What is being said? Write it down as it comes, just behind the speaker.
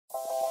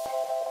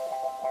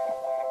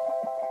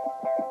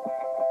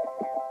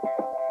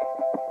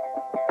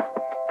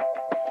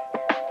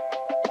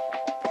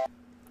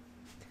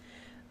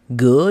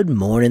Good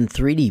morning,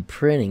 3D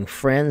printing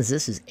friends.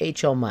 This is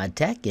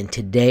HLModTech, and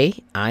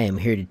today I am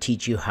here to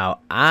teach you how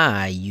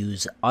I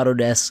use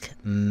Autodesk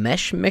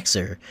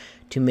Meshmixer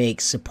to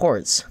make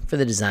supports for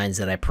the designs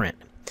that I print.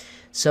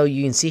 So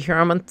you can see here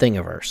I'm on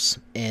Thingiverse,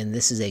 and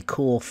this is a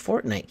cool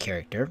Fortnite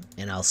character,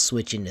 and I'll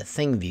switch into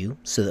Thing View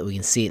so that we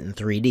can see it in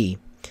 3D.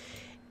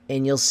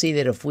 And you'll see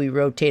that if we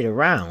rotate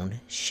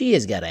around, she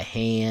has got a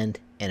hand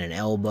and an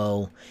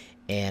elbow,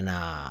 and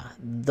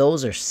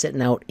those are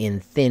sitting out in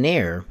thin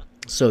air.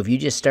 So if you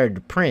just started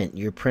to print,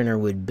 your printer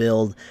would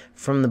build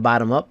from the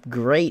bottom up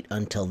great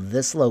until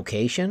this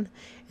location,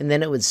 and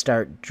then it would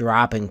start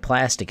dropping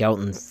plastic out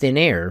in thin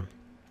air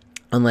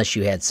unless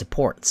you had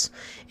supports.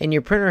 And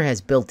your printer has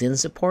built-in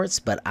supports,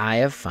 but I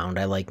have found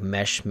I like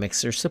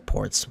Meshmixer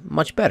supports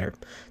much better.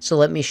 So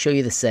let me show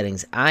you the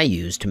settings I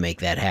use to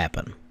make that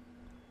happen.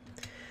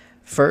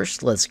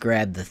 First, let's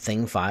grab the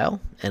thing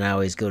file, and I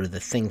always go to the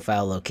thing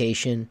file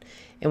location,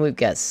 and we've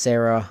got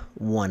Sarah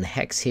 1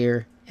 hex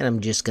here, and I'm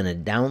just going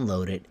to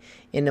download it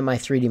into my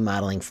 3D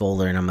modeling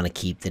folder, and I'm going to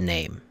keep the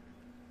name.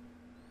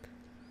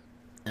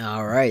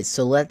 Alright,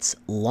 so let's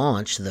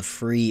launch the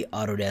free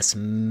Autodesk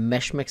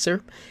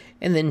Meshmixer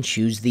and then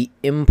choose the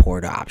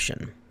import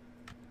option.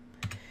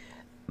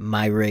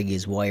 My rig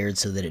is wired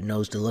so that it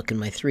knows to look in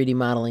my 3D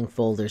modeling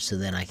folder, so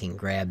then I can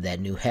grab that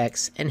new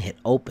hex and hit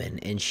open,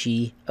 and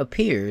she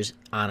appears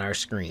on our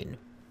screen.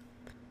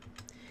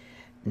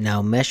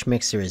 Now,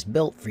 Meshmixer is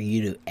built for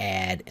you to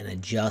add and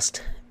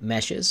adjust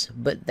meshes,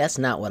 but that's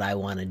not what I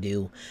want to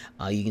do.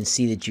 You can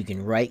see that you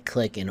can right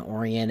click and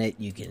orient it.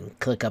 You can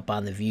click up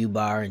on the view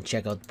bar and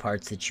check out the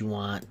parts that you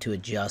want to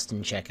adjust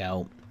and check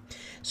out.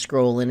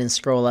 Scroll in and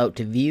scroll out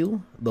to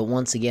view, but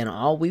once again,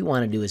 all we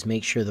want to do is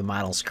make sure the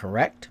model's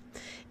correct,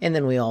 and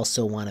then we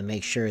also want to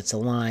make sure it's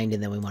aligned,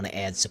 and then we want to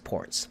add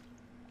supports.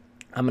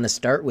 I'm going to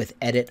start with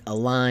edit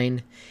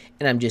align,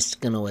 and I'm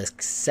just going to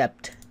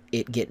accept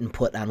it getting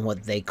put on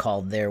what they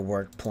call their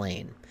work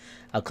plane.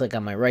 I'll click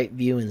on my right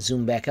view and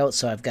zoom back out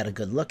so I've got a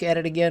good look at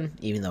it again,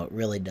 even though it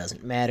really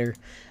doesn't matter.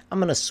 I'm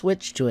going to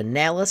switch to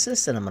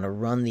analysis, and I'm going to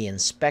run the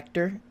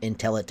inspector and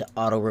tell it to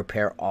auto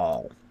repair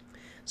all.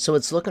 So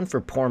it's looking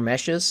for poor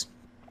meshes.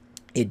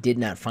 It did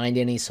not find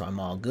any, so I'm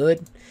all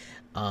good.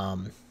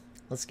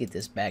 Let's get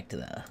this back to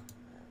the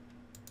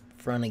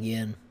front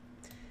again.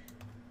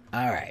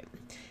 Alright.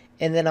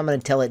 And then I'm going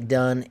to tell it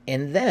done,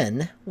 and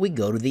then we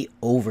go to the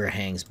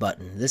overhangs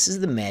button. This is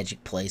the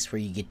magic place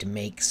where you get to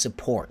make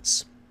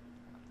supports.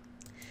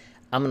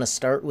 I'm going to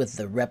start with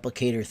the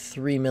replicator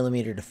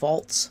 3mm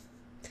defaults,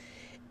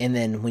 and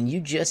then when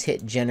you just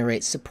hit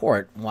generate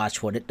support,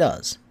 watch what it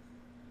does.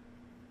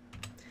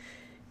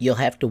 You'll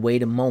have to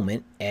wait a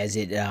moment as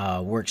it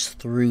works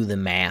through the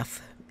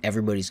math.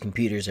 Everybody's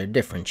computers are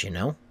different, you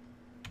know.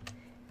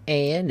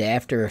 And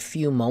after a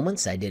few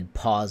moments, I did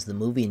pause the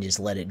movie and just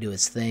let it do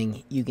its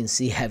thing. You can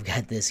see I've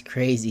got this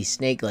crazy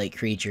snake-like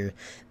creature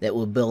that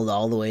will build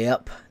all the way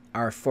up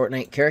our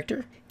Fortnite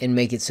character and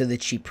make it so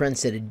that she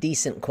prints at a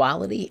decent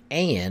quality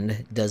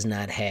and does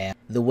not have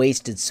the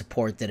wasted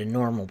support that a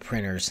normal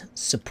printer's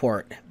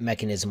support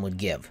mechanism would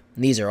give.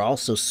 These are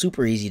also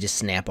super easy to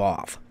snap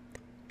off.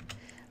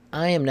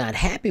 I am not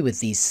happy with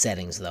these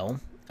settings though.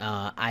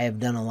 I have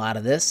done a lot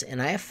of this,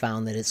 and I have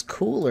found that it's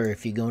cooler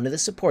if you go into the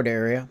support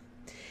area,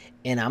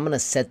 and I'm going to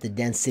set the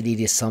density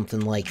to something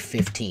like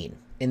 15.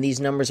 And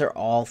these numbers are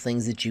all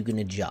things that you can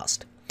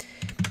adjust.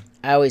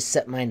 I always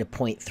set mine to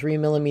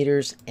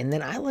 0.3mm, and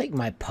then I like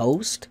my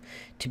post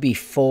to be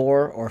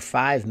 4 or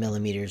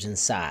 5mm in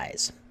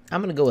size.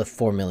 I'm going to go with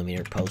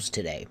 4mm post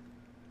today.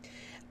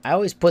 I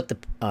always put the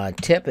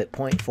tip at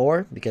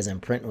 0.4 because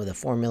I'm printing with a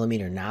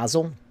 4mm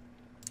nozzle.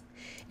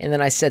 And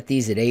then I set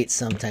these at 8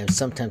 sometimes.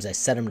 Sometimes I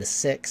set them to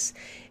 6.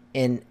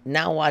 And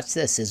now watch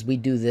this as we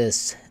do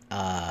this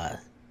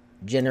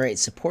generate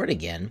support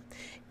again.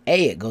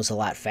 A, it goes a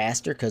lot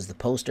faster because the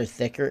posts are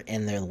thicker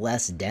and they're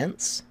less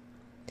dense.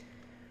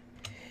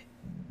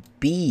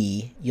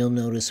 B, you'll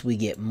notice we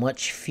get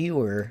much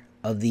fewer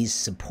of these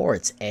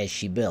supports as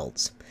she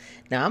builds.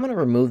 Now I'm going to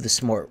remove the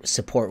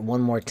support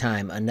one more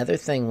time. Another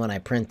thing when I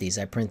print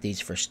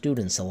these for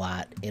students a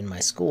lot in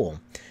my school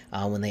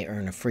when they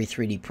earn a free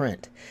 3D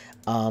print.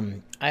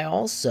 I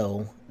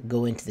also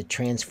go into the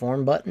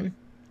transform button,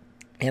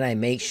 and I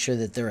make sure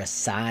that they're a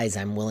size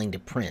I'm willing to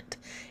print.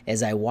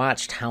 As I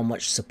watched how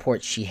much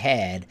support she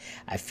had,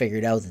 I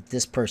figured out that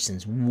this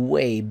person's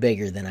way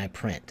bigger than I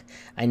print.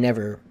 I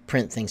never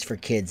print things for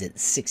kids at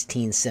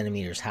 16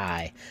 centimeters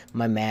high.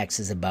 My max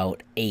is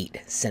about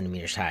 8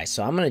 centimeters high.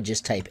 So I'm going to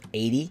just type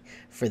 80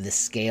 for the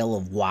scale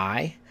of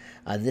Y.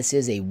 This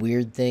is a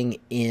weird thing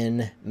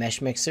in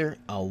Meshmixer.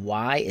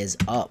 Y is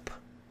up.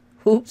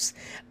 Oops.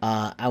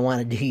 I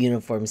want to do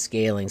uniform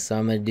scaling, so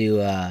I'm going to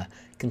do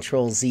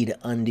Control Z to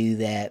undo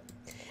that.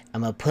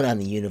 I'm going to put on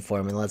the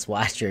uniform, and let's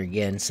watch her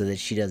again so that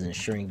she doesn't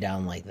shrink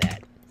down like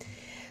that.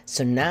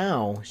 So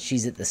now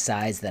she's at the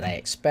size that I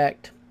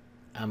expect.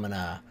 I'm going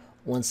to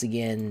once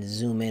again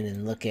zoom in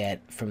and look at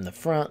from the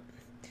front.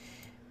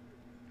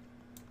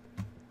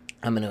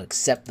 I'm going to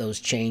accept those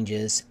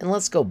changes, and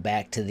let's go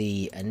back to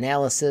the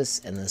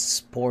analysis and the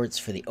supports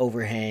for the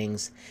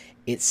overhangs.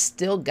 It's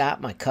still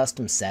got my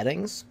custom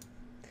settings,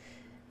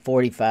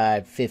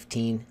 45,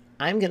 15.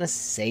 I'm going to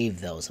save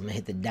those. I'm going to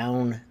hit the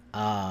down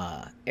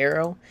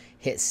arrow,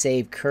 hit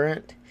save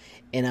current,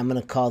 and I'm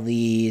going to call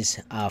these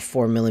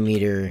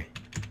 4mm,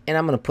 and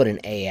I'm going to put an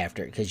A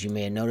after it because you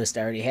may have noticed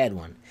I already had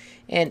one,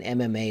 and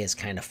MMA is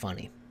kind of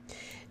funny.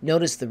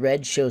 Notice the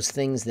red shows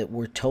things that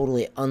were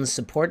totally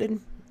unsupported.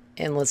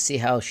 And let's see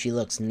how she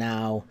looks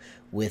now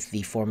with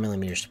the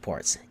 4mm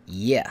supports.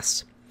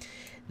 Yes,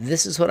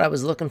 this is what I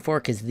was looking for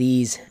because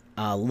these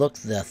look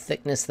the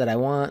thickness that I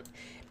want.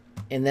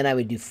 And then I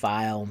would do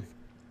File,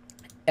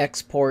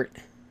 Export,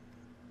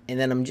 and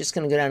then I'm just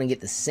going to go down and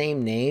get the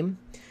same name,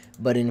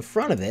 but in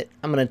front of it,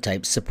 I'm going to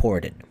type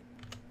Supported.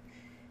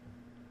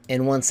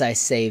 And once I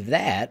save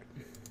that,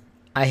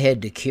 I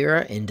head to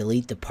Cura and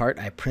delete the part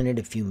I printed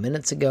a few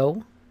minutes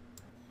ago.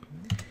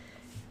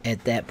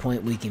 At that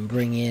point, we can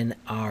bring in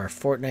our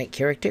Fortnite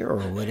character or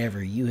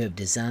whatever you have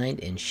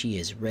designed, and she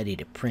is ready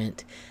to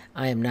print.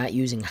 I am not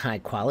using high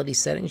quality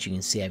settings. You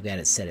can see I've got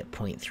it set at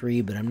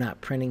 0.3, but I'm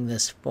not printing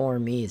this for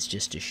me. It's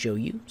just to show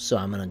you. So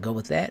I'm going to go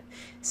with that,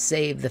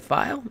 save the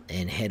file,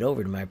 and head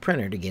over to my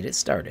printer to get it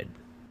started.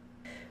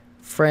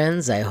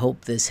 Friends, I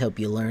hope this helped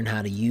you learn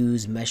how to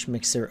use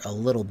Meshmixer a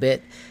little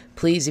bit.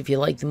 Please, if you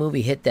like the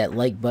movie, hit that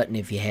like button.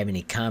 If you have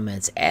any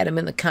comments, add them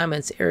in the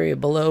comments area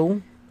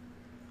below.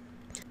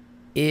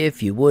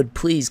 If you would,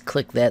 please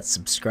click that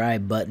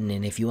subscribe button,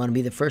 and if you want to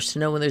be the first to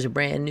know when there's a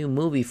brand new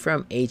movie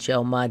from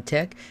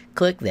HLModTech,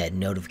 click that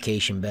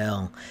notification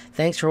bell.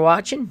 Thanks for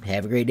watching.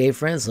 Have a great day,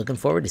 friends. Looking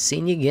forward to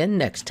seeing you again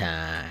next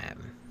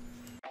time.